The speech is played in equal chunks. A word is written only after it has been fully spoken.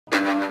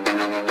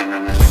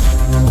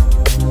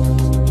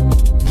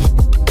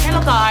Hello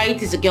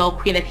guys, it's a girl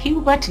Queen at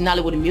Hubert,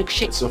 Nollywood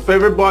Milkshake. It's your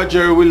favorite boy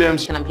Jerry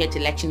Williams. And I'm here to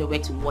let you know where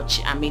to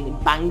watch,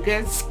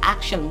 bangers,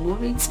 action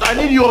movies. I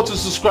need you all to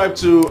subscribe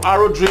to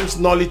ArrowsDreams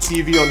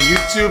NollyTV on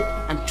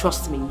YouTube. And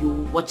trust me, you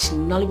watch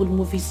Nollywood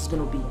movies is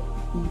going to be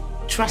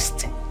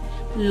interesting.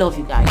 Love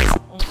you guys.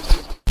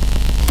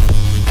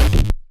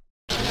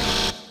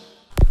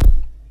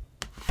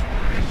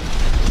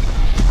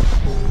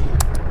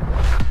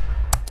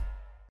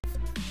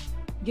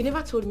 You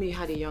never told me you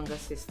had a younger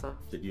sister.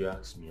 Did you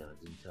ask me? I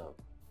didn't tell.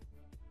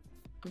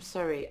 I'm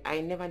sorry, I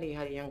never knew you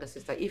had a younger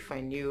sister. If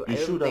I knew, you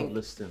should have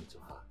listened to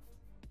her,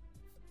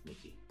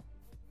 Nikki.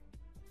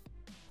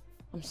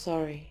 I'm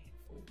sorry.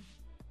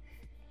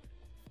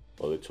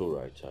 Well, it's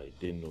alright. I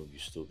didn't know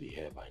you'd still be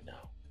here by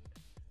now.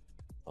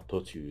 I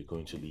thought you were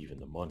going to leave in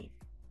the morning.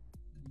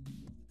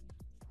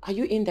 Are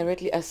you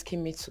indirectly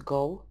asking me to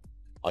go?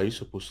 Are you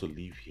supposed to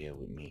leave here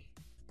with me?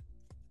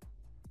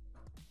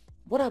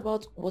 What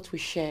about what we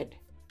shared?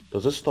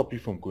 Does it stop you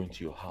from going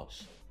to your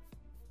house?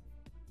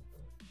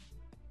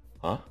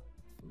 Huh?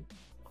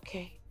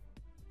 Okay.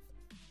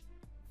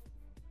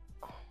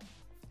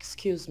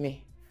 Excuse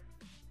me.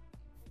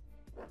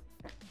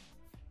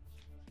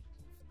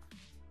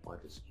 What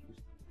excuse me?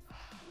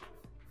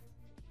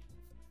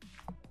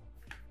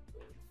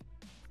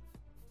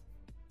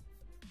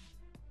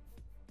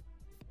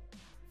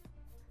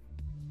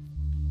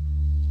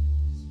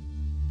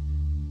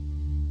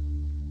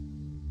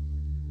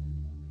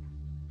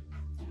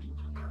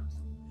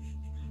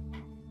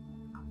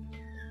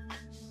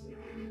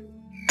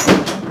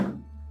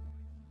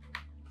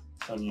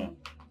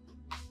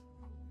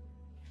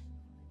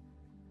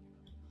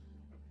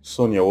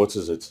 Sonia, what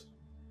is it?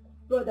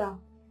 Brother,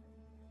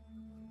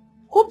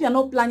 hope you're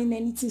not planning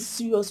anything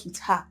serious with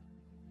her.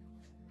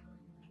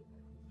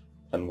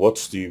 And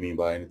what do you mean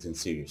by anything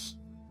serious?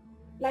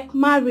 Like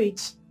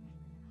marriage.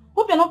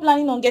 Hope you're not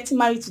planning on getting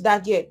married to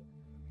that girl.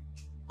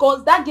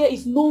 Because that girl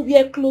is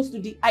nowhere close to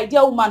the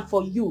ideal woman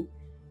for you.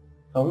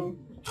 Can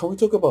we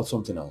talk about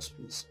something else,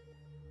 please?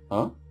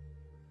 Huh?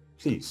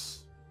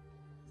 Please.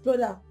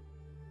 Brother,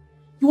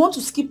 you want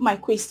to skip my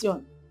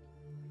question.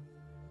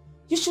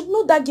 You should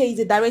know that girl is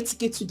a direct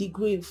ticket to the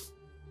grave.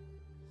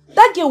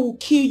 That girl will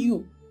kill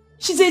you.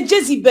 She's a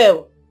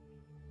Jezebel.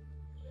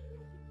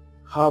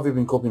 How have you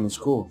been coping in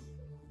school?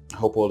 I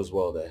hope all is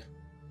well there.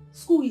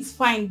 School is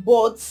fine,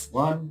 but...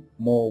 One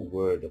more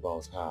word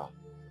about her.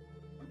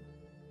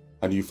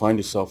 And you find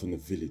yourself in the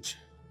village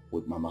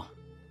with Mama,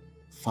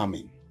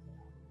 farming.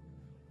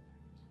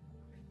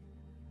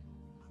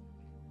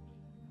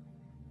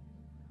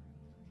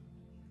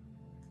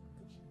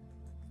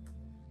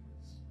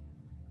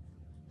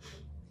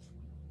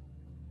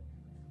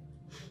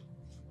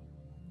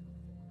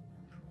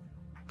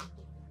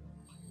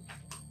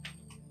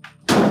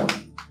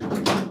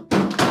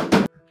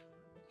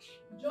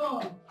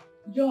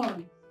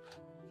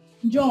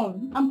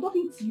 John, I'm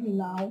talking to you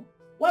now.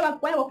 Why are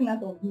you walking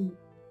out of me?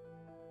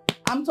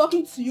 I'm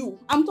talking to you.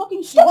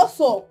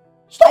 What's up?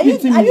 Stop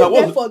hitting me. Are you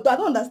there for... I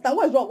don't understand.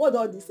 What is wrong? What's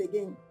all this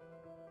again?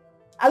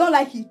 I don't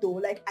like it though.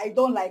 Like, I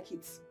don't like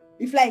it.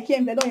 If like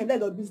him, they don't have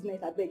their business.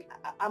 I beg.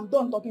 I'm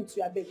done talking to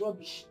you. I beg.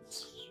 Rubbish.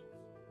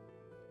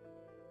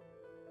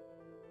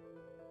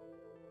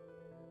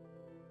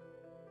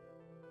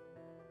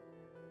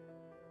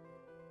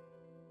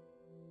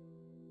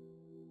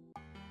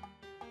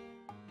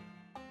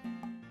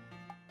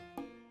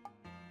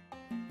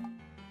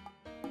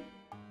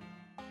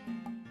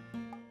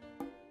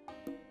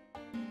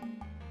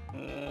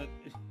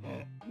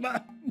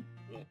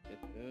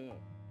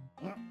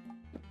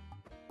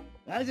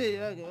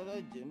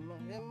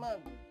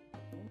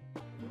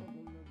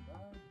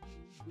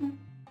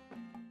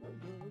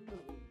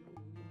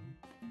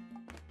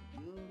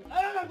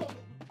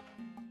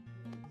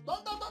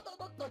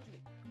 Don't touch me.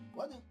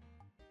 What is...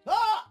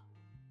 Ah!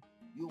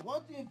 You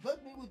want to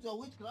infect me with your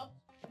witchcraft?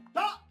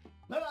 Stop!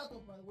 Get out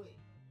of my way.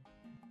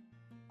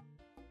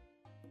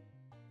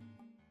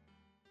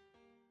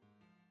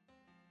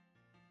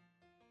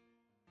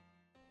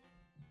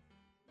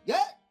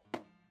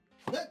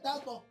 Get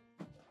out of...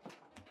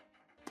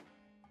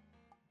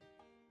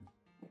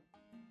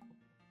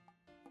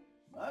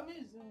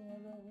 Mommy's...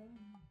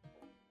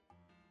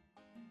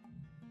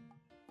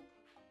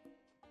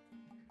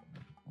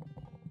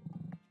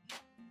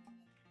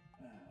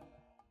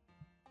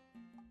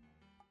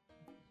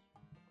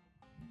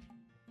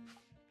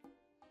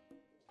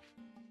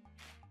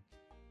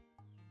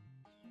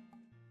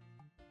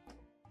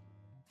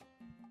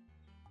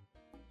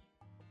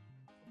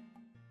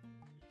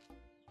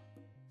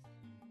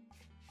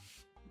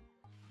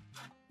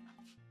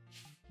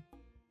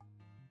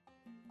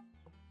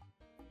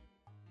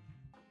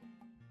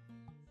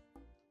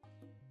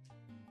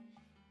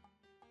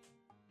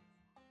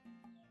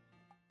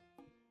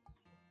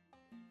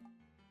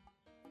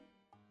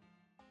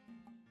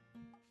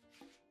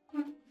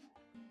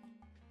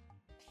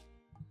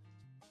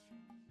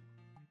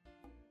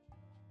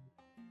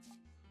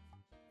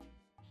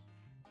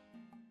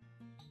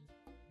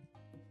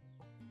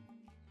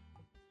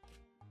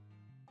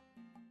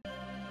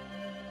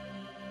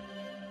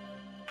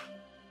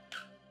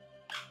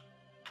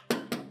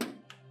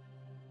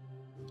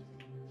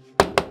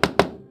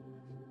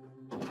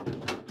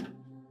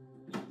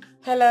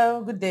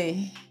 Hello, good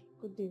day.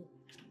 Good day.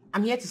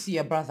 I'm here to see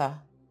your brother.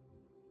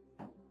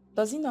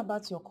 Does he know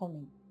about your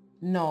coming?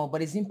 No,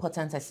 but it's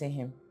important I see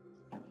him.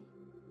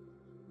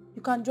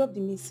 You can drop the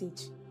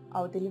message.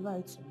 I'll deliver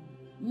it to him.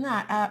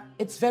 Nah,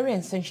 it's very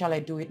essential I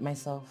do it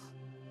myself.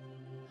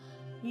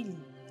 Really?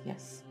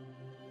 Yes.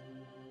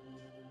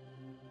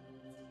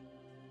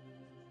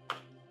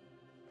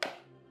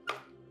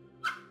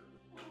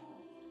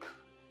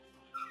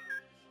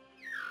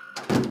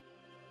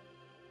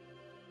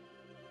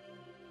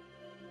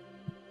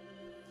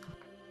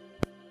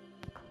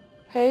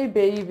 Hey,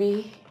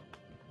 baby.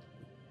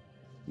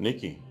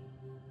 Nikki,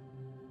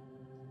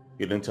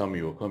 you didn't tell me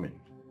you were coming.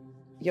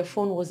 Your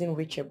phone wasn't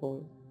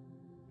reachable.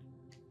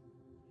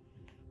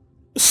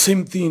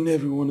 Same thing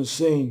everyone is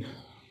saying.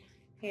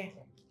 Here.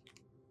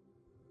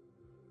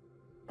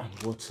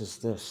 And what is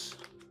this?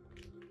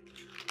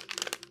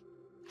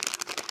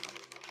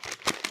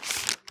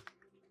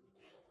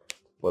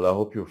 Well, I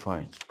hope you're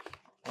fine.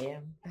 I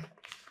am.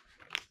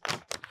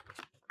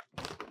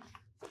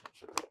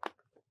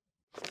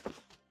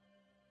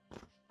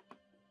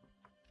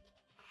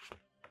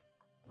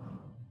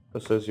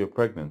 It says you're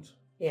pregnant.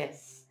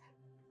 Yes.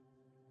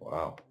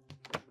 Wow.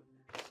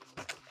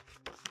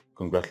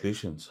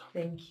 Congratulations.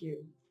 Thank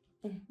you.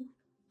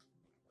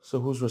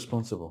 So who's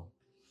responsible?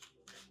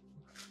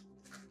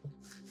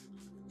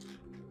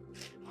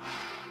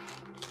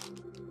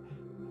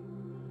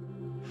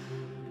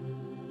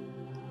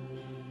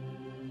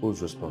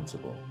 Who's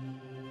responsible?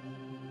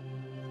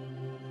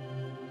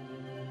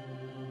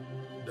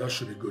 That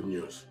should be good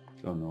news.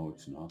 Oh, no,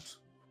 it's not.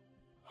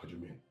 How do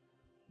you mean?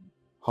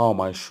 How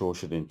am I sure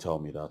she didn't tell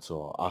me that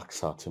or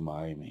ask her to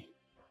marry me?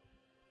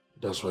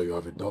 That's why you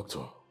have a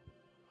doctor.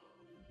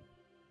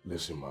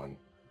 Listen, man.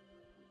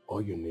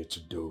 All you need to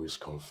do is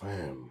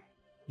confirm.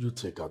 You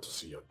take her to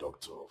see your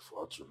doctor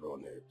for her to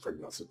run a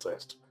pregnancy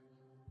test.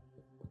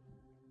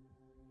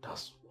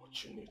 That's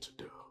what you need to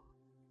do.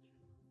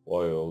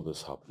 Why are all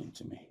this happening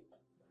to me?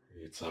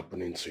 It's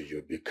happening to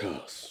you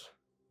because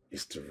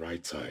it's the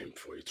right time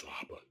for it to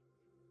happen.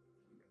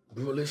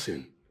 Bro,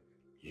 listen.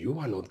 You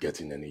are not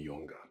getting any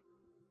younger.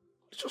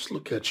 Just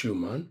look at you,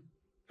 man.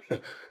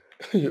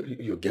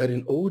 You're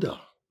getting older.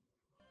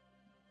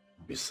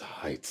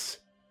 Besides,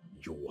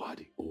 you are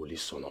the only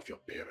son of your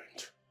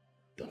parent.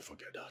 Don't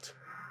forget that.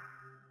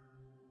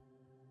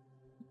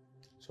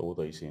 So what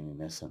are you saying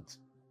in essence?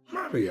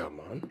 Marry her,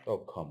 man. Oh,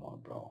 come on,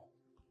 bro.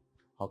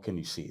 How can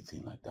you say a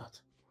thing like that?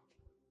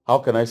 How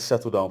can I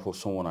settle down for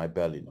someone I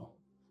barely know?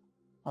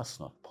 That's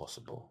not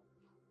possible.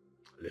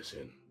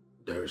 Listen,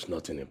 there is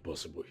nothing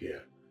impossible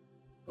here.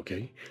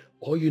 Okay?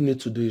 All you need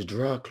to do is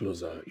draw her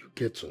closer. You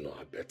get to know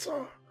her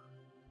better.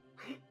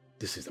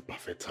 This is the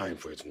perfect time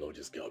for you to know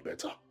this girl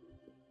better.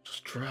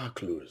 Just draw her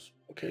close,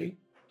 okay?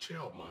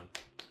 Chill, man.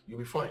 You'll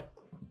be fine.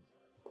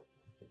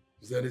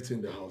 Is there anything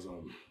in the house?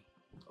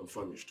 I'm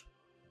famished.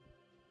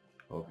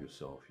 Help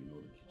yourself, you know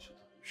the kitchen.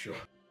 Sure.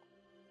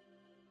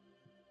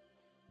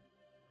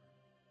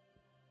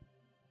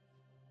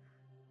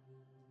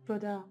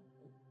 Brother,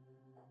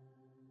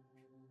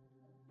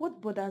 what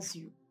bothers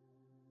you?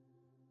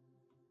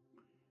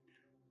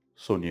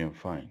 Sonia, I'm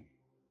fine.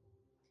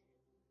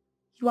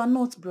 You are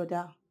not,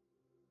 brother.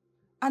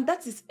 And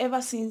that is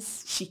ever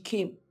since she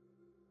came.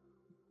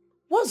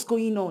 What's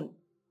going on?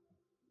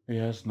 It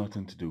has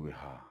nothing to do with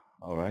her,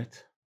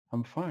 alright?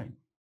 I'm fine.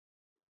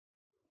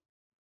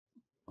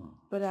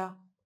 Brother,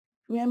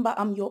 remember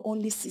I'm your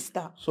only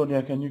sister.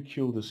 Sonia, can you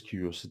kill this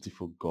curiosity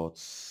for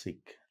God's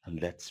sake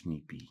and let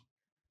me be?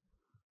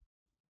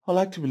 I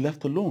like to be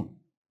left alone.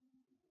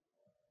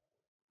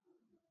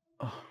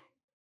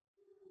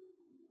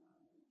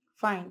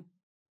 Fine.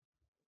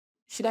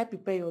 Should I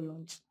prepare your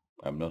lunch?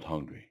 I'm not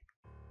hungry.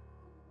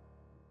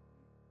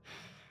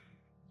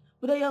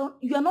 But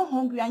you are not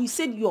hungry and you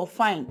said you're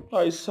fine.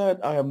 I said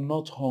I am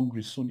not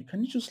hungry, Sonia.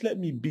 Can you just let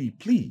me be,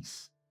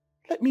 please?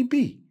 Let me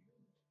be.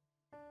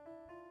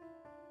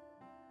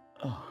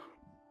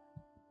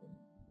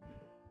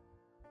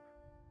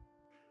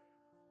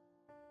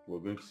 We're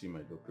going to see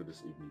my doctor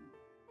this evening.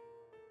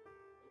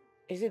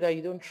 Is it that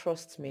you don't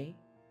trust me?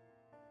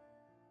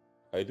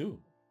 I do.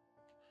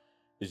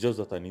 It's just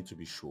that I need to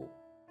be sure.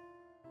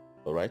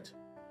 Alright?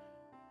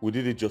 We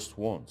did it just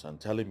once and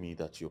telling me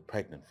that you're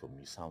pregnant for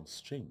me sounds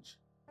strange.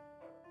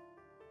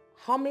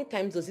 How many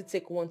times does it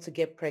take one to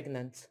get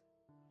pregnant?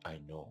 I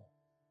know.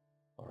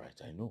 Alright,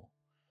 I know.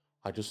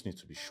 I just need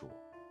to be sure.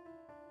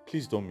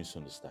 Please don't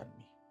misunderstand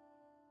me.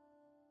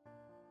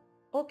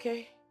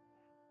 Okay,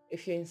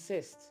 if you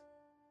insist.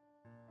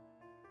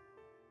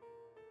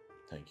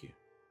 Thank you.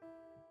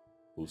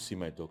 We'll see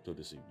my doctor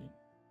this evening.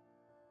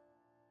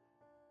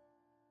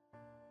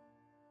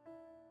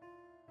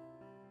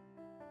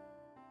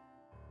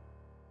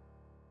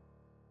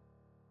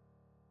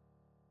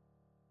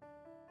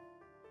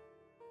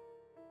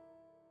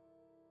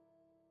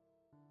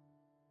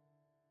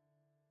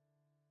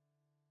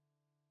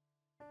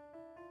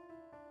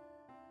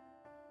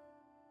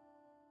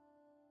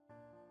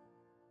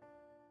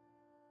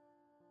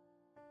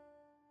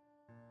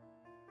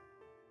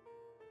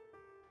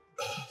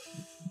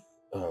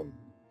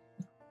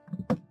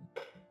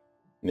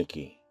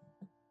 Nikki,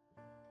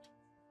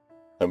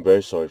 I'm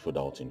very sorry for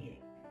doubting you.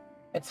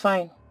 It's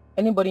fine.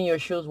 Anybody in your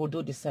shoes will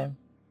do the same.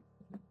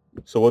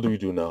 So what do we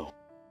do now?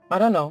 I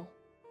don't know,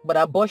 but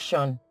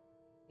abortion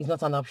is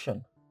not an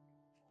option.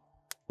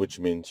 Which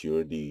means you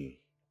already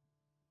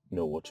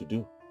know what to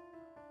do.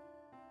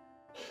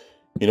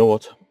 You know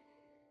what?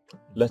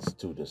 Let's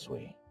do this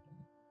way.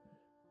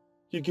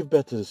 You give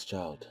birth to this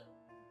child.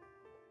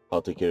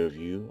 I'll take care of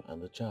you and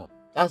the child.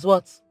 As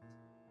what?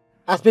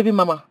 As baby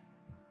mama.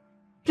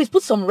 Please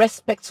put some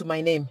respect to my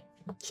name.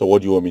 So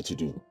what do you want me to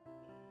do?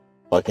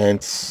 I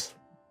can't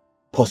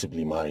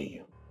possibly marry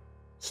you.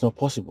 It's not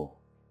possible.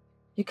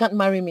 You can't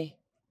marry me,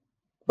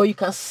 but you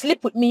can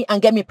sleep with me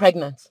and get me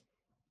pregnant.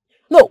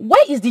 No,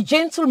 where is the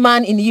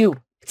gentleman in you?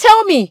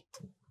 Tell me.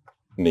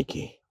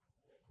 Nikki,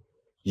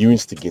 you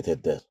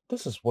instigated that.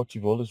 This is what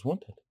you've always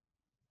wanted.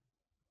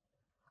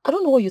 I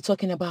don't know what you're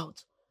talking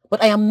about,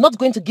 but I am not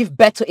going to give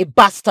birth to a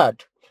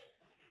bastard.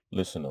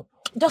 Listen up.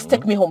 Just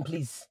take me home,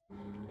 please.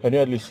 Can you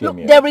at least hear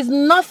me? There is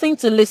nothing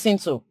to listen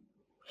to.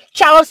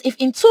 Charles, if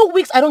in 2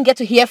 weeks I don't get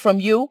to hear from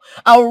you,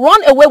 I'll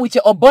run away with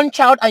your unborn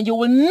child and you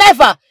will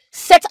never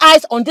set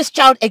eyes on this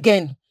child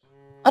again.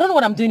 I don't know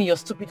what I'm doing in your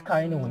stupid car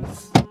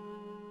anyways.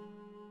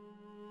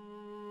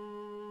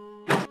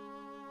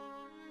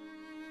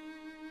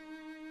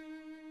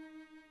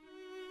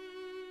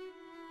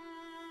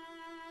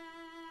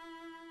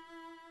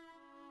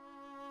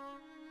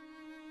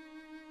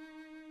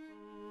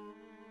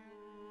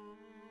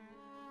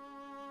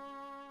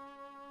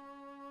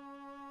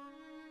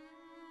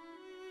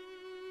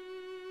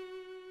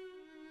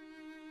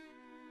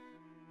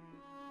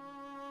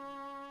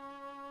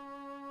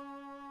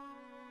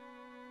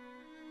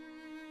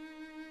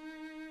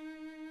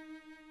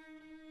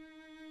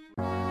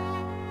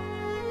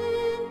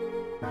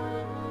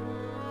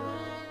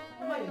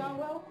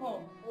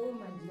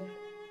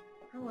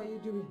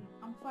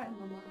 I'm fine,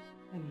 Mama.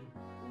 Honey,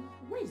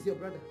 where is your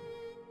brother?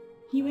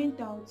 He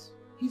went out.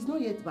 He's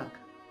not yet back.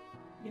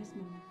 Yes,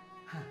 Mama.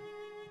 Ha.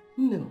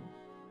 No.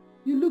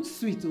 You look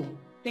sweet, oh.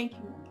 Thank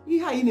you.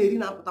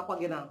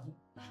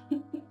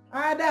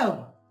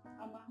 Adam.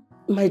 Mama.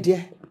 My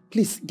dear,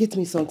 please get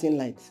me something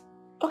light.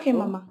 Okay,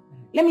 Mama.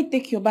 Let me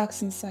take your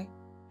bags inside.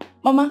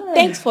 Mama,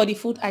 thanks for the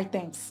food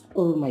items.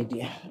 Oh, my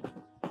dear.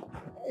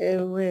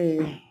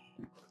 Wait.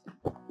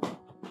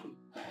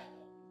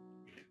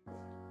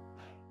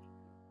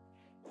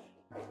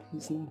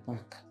 He's not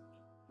back.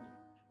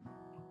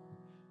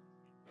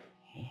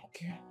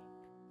 Okay.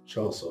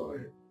 Charles,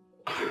 are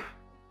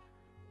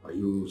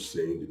you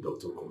saying the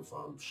doctor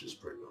confirmed she's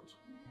pregnant?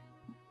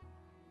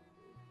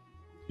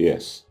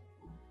 Yes.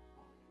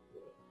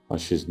 And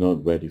she's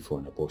not ready for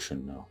an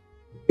abortion now.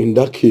 In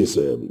that case,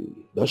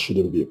 that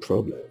shouldn't be a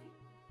problem.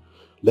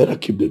 Let her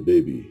keep the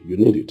baby. You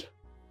need it.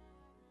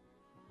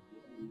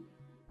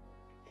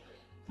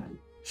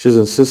 She's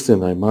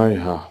insisting I marry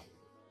her.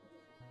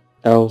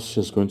 Else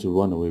she's going to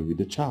run away with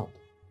the child.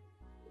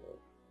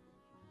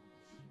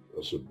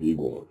 That's a big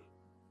one.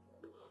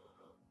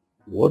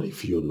 What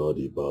if you're not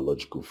the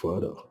biological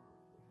father?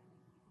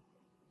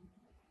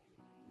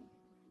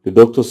 The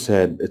doctor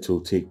said it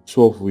will take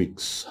 12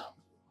 weeks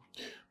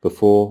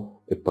before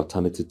a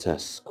paternity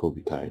test could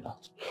be carried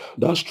out.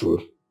 That's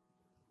true.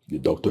 The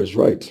doctor is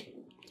right.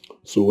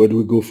 So where do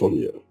we go from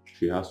here?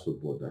 She has to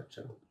abort that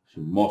child. She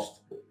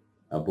must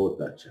abort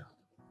that child.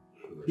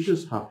 You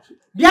just have to.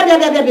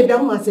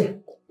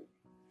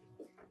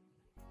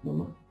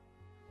 Mama.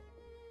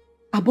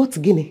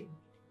 Abort Guinea.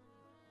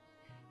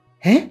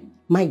 Eh?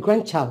 My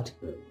grandchild.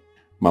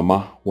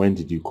 Mama, when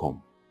did you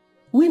come?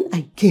 When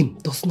I came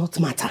does not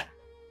matter.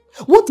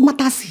 What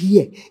matters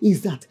here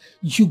is that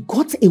you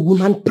got a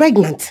woman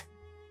pregnant.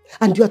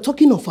 And you are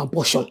talking of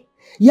abortion.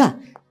 Yeah,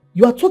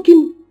 you are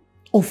talking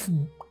of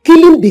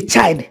killing the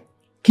child.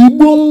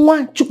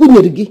 Mama,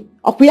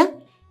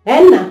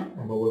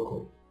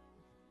 welcome.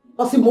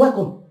 Osim,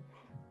 welcome.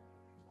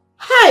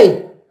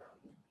 Hi!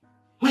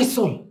 My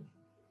son.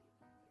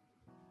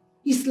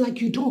 It's like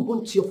you don't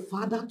want your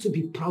father to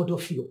be proud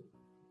of you.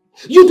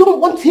 You don't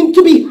want him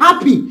to be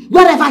happy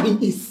wherever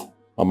he is.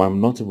 Mama, I'm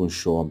not even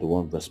sure I'm the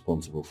one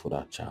responsible for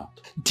that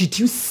child. Did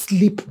you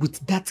sleep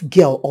with that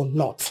girl or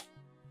not?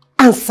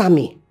 Answer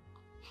me.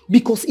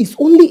 Because it's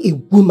only a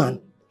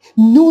woman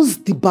knows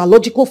the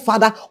biological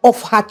father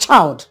of her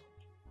child.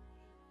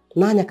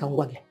 Nanya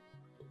Kangwage,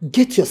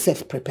 get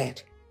yourself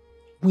prepared.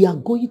 We are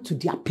going to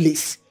their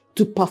place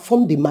to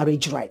perform the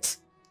marriage rites.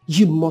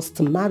 You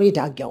must marry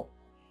that girl.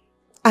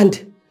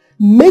 And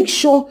make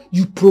sure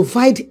you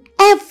provide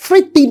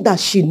everything that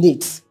she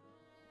needs.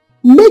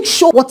 Make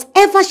sure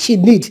whatever she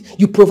needs,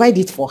 you provide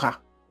it for her.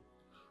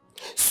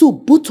 So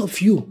both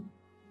of you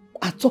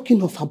are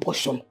talking of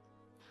abortion.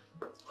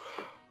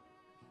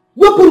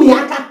 I'll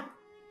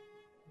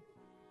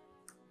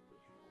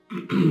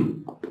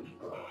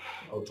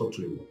talk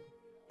to him.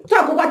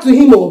 Talk over to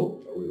him, oh.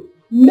 I will.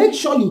 Make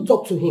sure you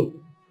talk to him.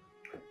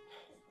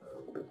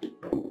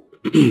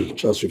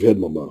 Charles, you've heard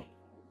Mama.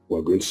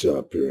 We're going to see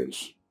our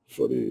parents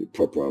for the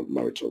proper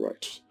marital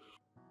rites.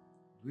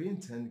 Do we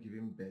intend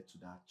giving birth to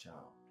that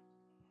child?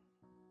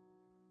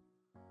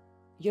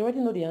 You already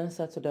know the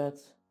answer to that.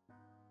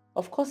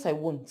 Of course I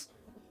won't.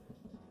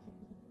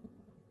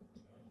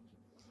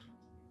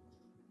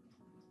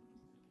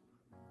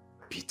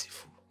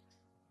 Beautiful.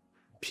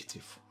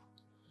 Beautiful.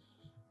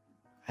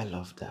 I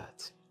love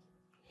that.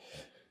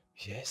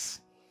 Yes.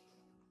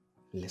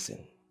 Listen.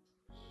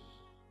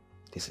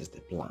 This is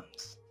the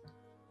plans.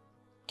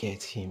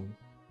 Get him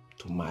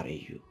to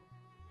marry you.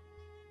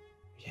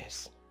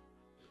 Yes.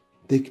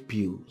 Take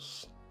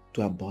pills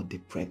to abort the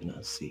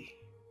pregnancy.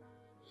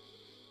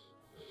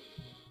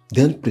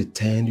 Then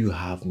pretend you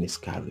have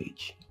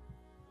miscarriage.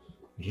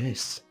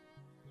 Yes.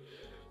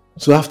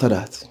 So after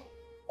that,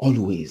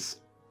 always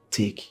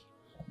take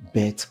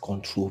birth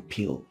control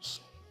pills.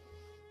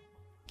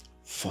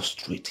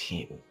 Frustrate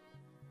him.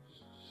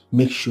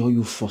 Make sure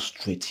you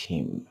frustrate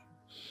him.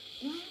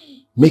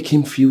 Make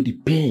him feel the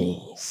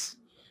pains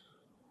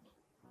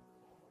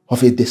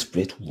of a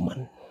desperate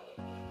woman.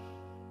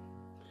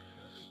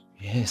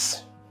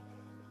 Yes.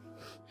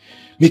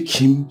 Make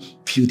him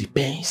feel the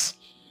pains.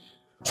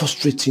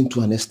 Frustrating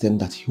to an extent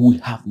that he will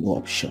have no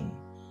option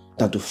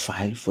than to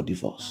file for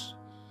divorce.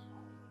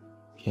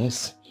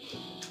 Yes.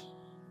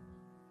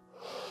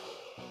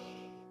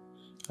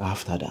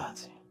 After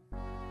that,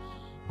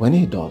 when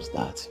he does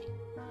that,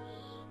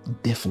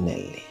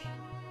 definitely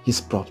his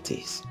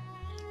properties,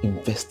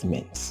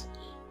 investments,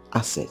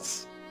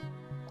 assets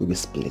will be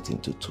split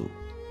into two.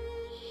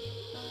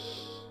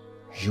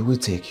 You will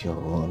take your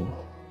own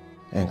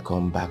and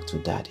come back to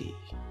daddy.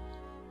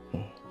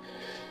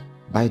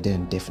 By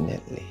then,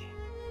 definitely,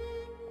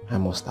 I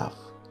must have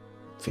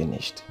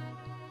finished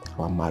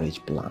our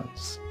marriage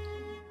plans.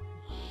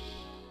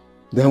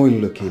 Then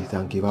we'll locate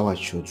and give our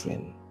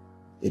children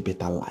a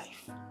better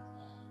life.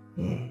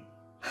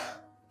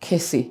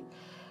 Casey,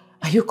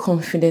 are you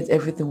confident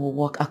everything will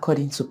work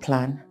according to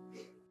plan?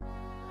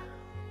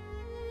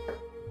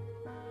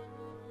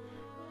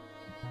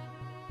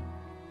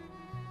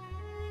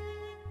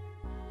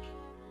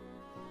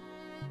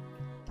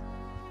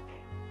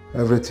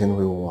 Everything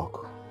will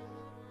work.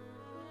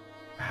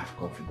 I have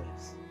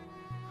confidence.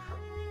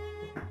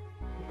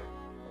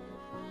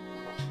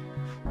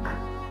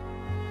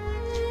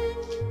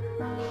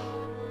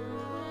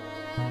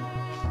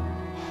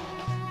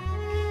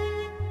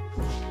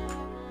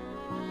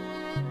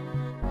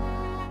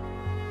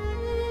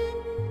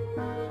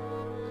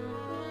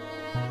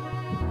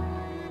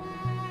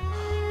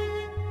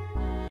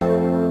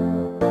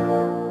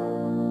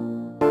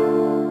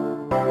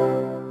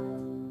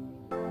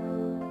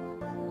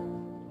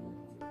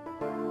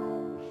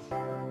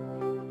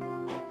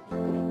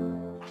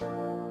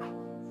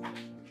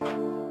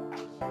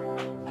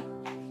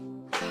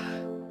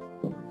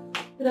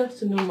 Good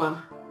afternoon,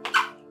 ma.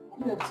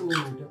 Good afternoon,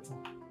 my daughter.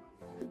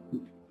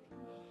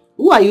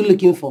 Who are you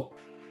looking for?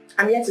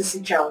 I'm here to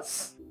see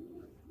Charles.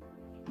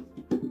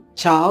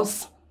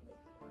 Charles?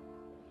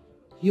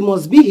 You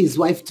must be his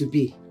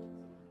wife-to-be.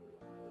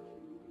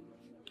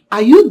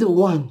 Are you the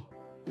one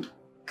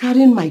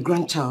carrying my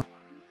grandchild?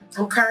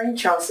 I'm carrying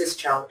Charles's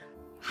child.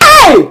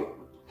 Hey!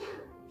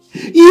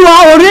 You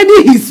are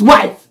already his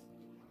wife.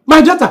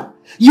 My daughter,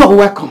 you're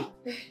welcome.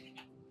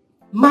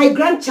 My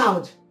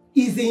grandchild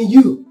is in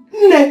you.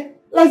 Ne,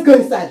 let's go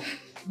inside.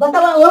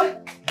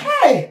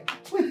 Hey!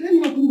 Wait, let me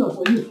open the door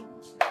for you.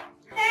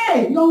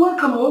 Hey, you're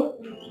welcome, oh.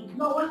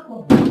 You're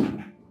welcome.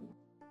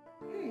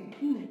 Hey,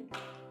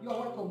 you're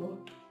welcome, oh.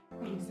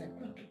 Come inside.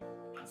 Come.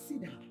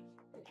 Sit down.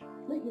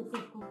 Make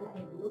yourself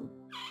comfortable.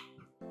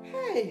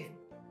 Hey,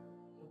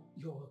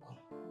 you're welcome.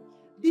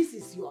 This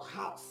is your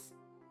house.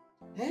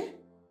 Eh?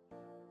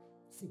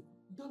 See,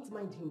 don't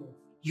mind him.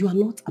 You are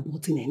not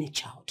aborting any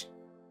child.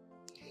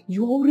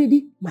 You are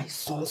already my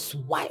son's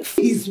wife.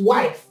 His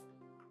wife.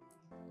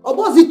 Or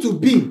was it to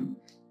be?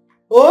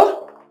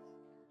 Oh?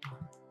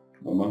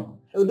 Mama.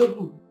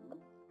 Odogu,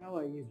 how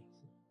are you?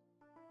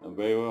 I'm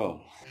very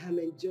well. I'm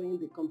enjoying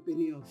the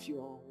company of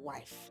your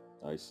wife.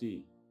 I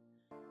see.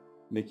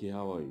 Nikki,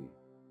 how are you?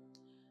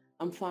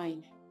 I'm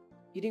fine.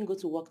 You didn't go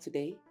to work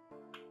today?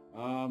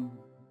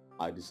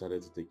 I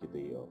decided to take a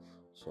day off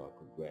so I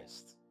could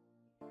rest.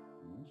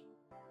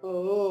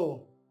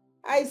 Oh,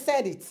 I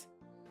said it.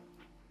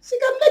 She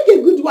can make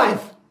a good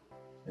wife.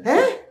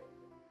 Eh?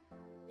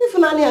 If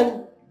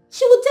Nanian,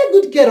 she will take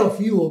good care of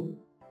you.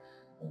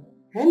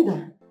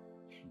 And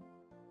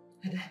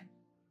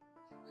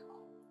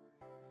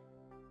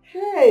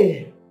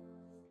hey.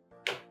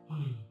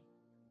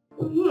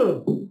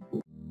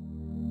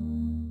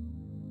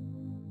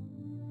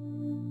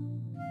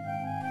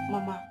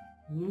 Mama,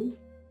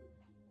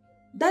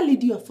 that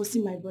lady you are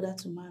forcing my brother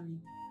to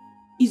marry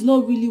is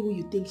not really who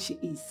you think she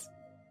is.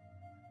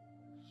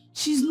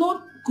 She's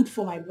not good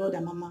for my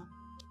brother, Mama.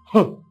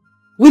 Will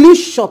you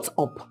shut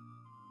up?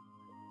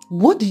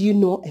 What do you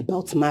know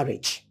about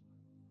marriage?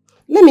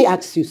 Let me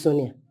ask you,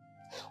 Sonia.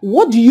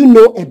 What do you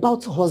know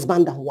about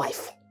husband and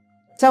wife?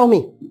 Tell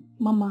me.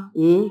 Mama,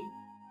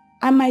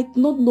 I might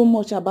not know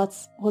much about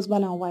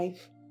husband and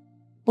wife,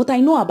 but I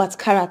know about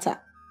character.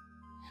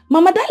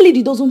 Mama, that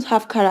lady doesn't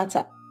have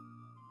character.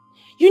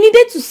 You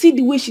needed to see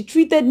the way she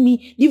treated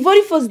me the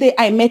very first day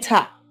I met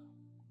her.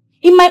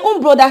 In my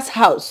own brother's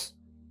house.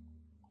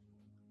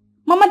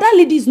 Mama, that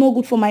lady is not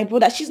good for my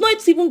brother. She's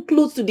not even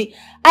close to the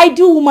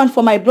ideal woman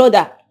for my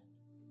brother.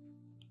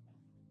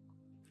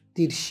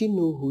 Did she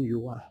know who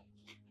you are?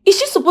 Is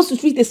she supposed to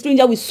treat a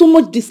stranger with so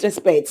much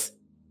disrespect?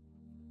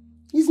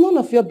 It's none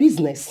of your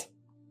business.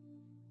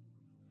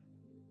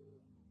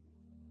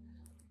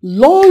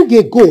 Long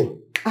ago,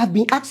 I've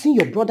been asking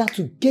your brother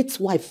to get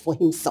wife for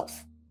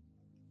himself.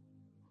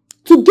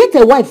 To get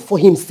a wife for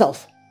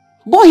himself.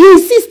 But he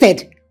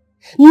insisted.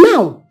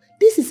 Now,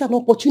 this is an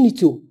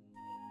opportunity.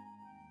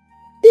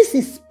 This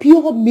is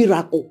pure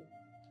miracle.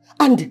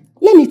 And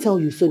let me tell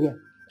you, Sonia,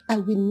 I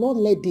will not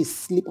let this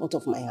slip out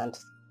of my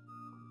hands.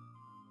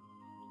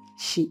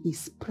 She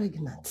is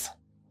pregnant.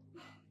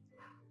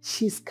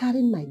 She's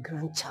carrying my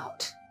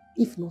grandchild,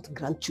 if not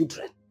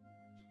grandchildren.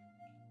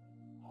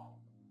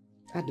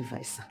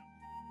 Advisor,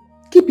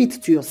 keep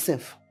it to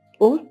yourself.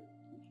 Oh?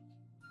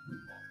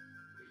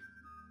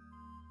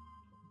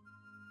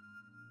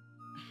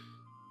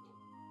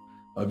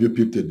 Have you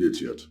picked a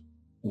date yet?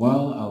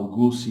 Well, I'll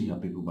go see her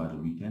people by the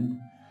weekend,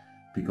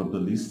 pick up the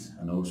list,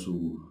 and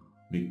also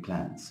make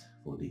plans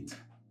for a date.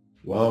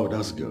 Wow,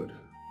 that's good.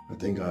 I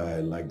think I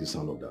like the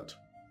sound of that.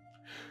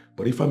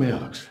 But if I may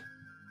ask,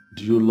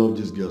 do you love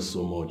this girl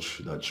so much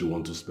that you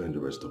want to spend the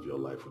rest of your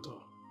life with her?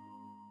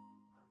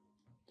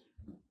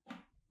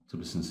 To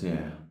be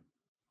sincere,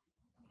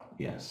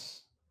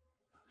 yes.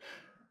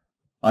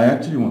 I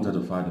actually wanted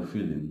to fight the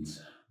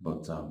feelings,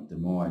 but the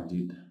more I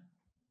did,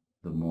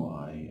 the more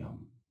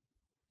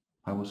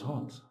I was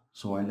hot,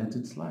 so I let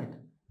it slide.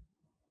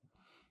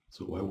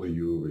 So why were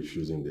you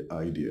refusing the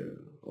idea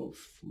of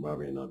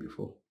marrying her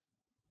before?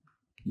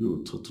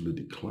 You totally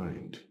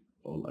declined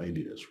all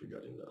ideas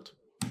regarding that.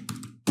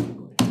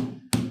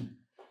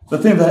 The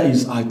thing there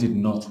is, I did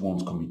not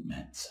want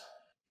commitment,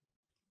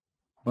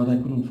 but I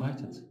couldn't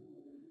fight it.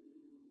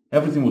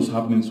 Everything was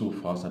happening so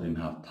fast I didn't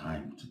have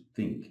time to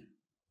think.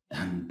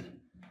 And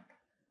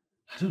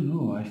I don't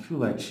know, I feel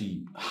like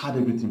she had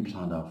everything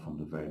planned out from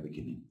the very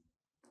beginning.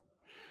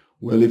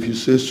 Well, if you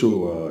say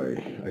so,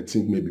 I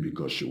think maybe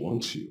because she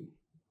wants you.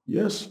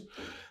 Yes,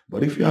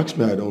 but if you ask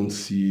me, I don't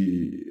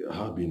see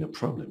her being a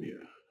problem here.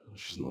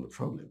 She's not a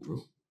problem,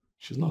 bro.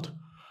 She's not.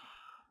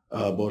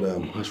 But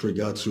as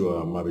regards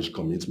to marriage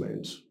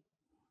commitment,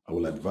 I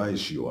will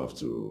advise you have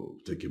to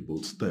take a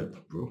bold step,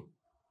 bro.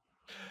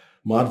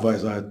 My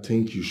advice, I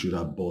think you should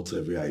abort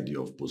every idea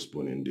of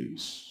postponing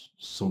this.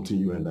 Something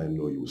you and I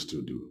know you will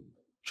still do.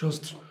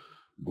 Just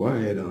go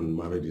ahead and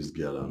marry this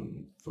girl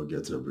and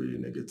forget every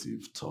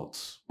negative thought.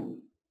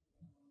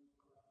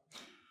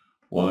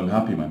 Well, I'm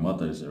happy my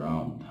mother is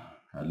around.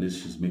 At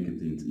least she's making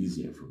things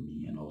easier for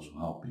me and also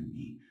helping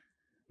me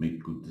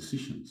make good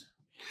decisions.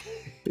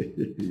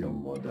 Your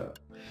mother.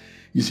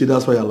 You see,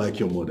 that's why I like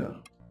your mother.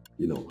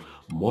 You know,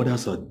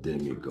 mothers are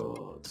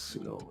demigods.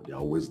 You know, they're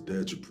always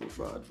there to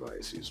provide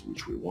advices,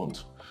 which we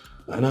want.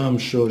 And I'm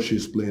sure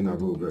she's playing her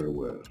role very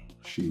well.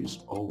 She's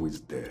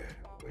always there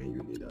when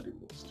you need her the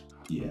most.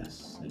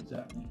 Yes,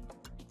 exactly.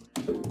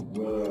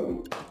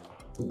 Well,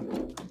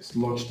 it's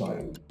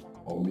lunchtime.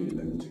 On me,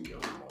 let me take care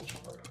of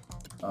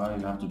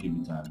lunch. You have to give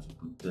me time to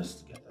put this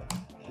together.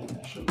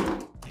 Yeah, sure.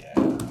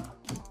 Yeah.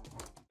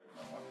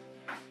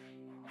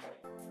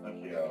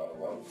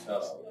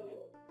 Okay,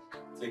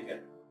 take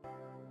care.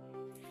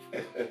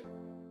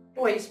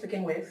 Who are you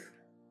speaking with?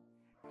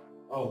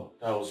 Oh,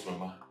 that was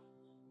Mama.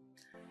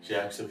 She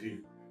asked of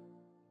you.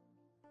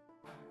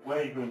 Where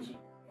are you going to?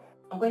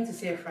 I'm going to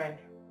see a friend.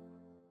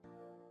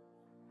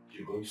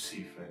 You're going to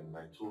see a friend.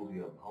 I told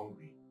you I'm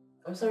hungry.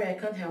 I'm sorry, I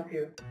can't help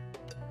you.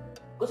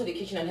 Go to the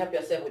kitchen and help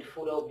yourself with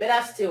food, or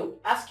better still,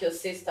 ask your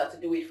sister to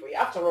do it for you.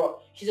 After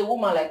all, she's a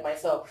woman like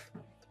myself.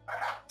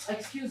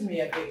 Excuse me,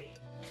 Ebele.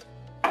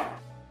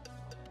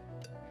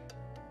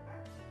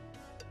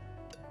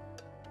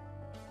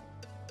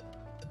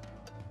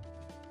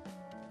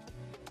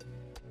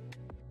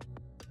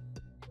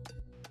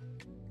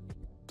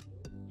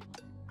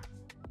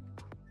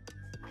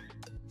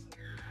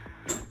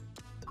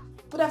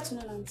 Good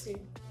afternoon, Auntie.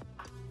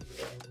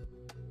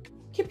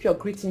 Keep your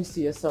greetings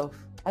to yourself.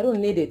 I don't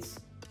need it.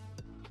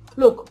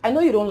 Look, I know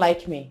you don't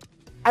like me.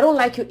 I don't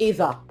like you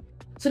either.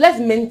 So let's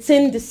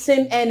maintain the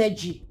same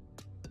energy.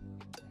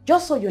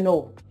 Just so you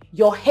know,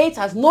 your hate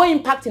has no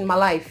impact in my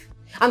life.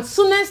 And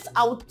soonest,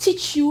 I will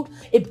teach you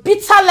a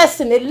bitter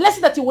lesson, a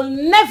lesson that you will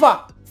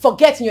never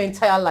forget in your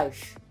entire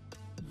life.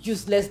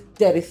 Useless,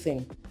 dirty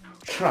thing.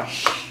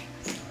 Trash.